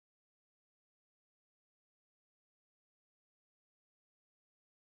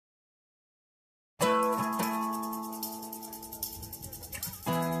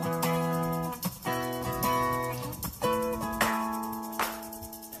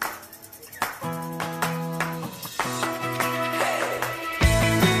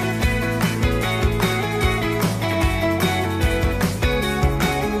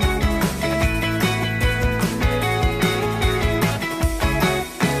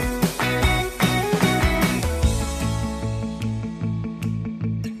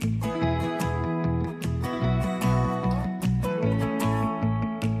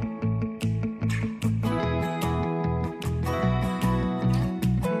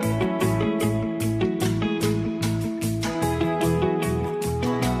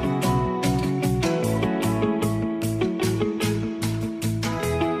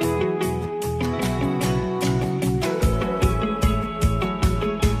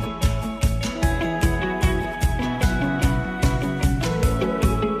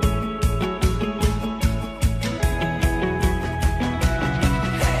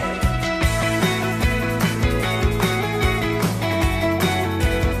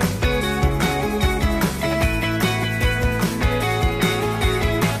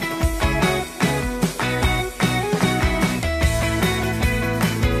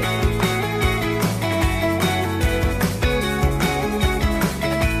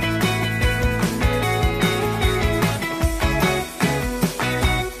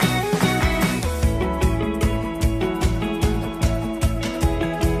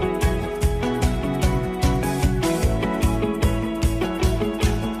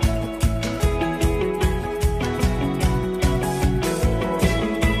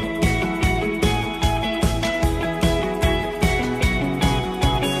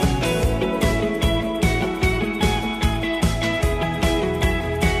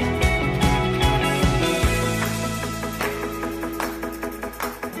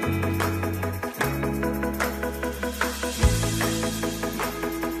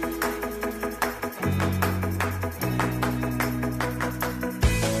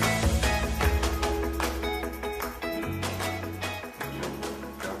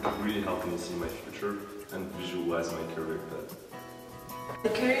visualize my career path. The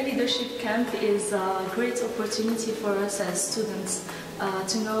Career Leadership Camp is a great opportunity for us as students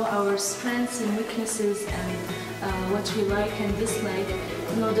to know our strengths and weaknesses and what we like and dislike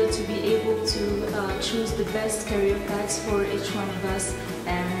in order to be able to choose the best career paths for each one of us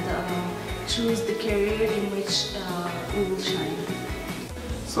and choose the career in which we will shine.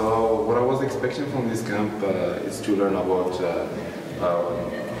 So what I was expecting from this camp is to learn about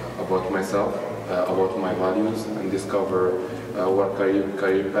myself, about my values, and discover what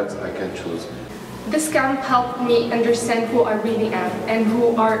career paths I can choose. This camp helped me understand who I really am and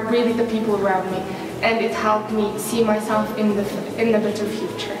who are really the people around me, and it helped me see myself in the better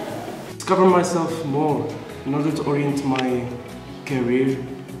future. Discover myself more in order to orient my career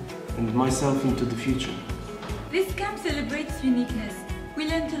and myself into the future. This camp celebrates uniqueness. We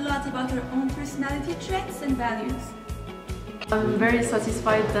learned a lot about our own personality traits and values. I'm very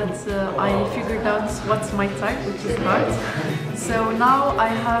satisfied that I figured out what's my type, which is art. So now I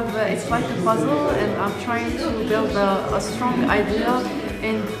have, it's like a puzzle and I'm trying to build a strong idea,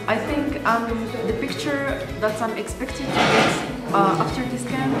 and I think the picture that I'm expected to get after this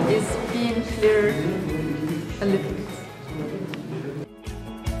camp is being clearer a little.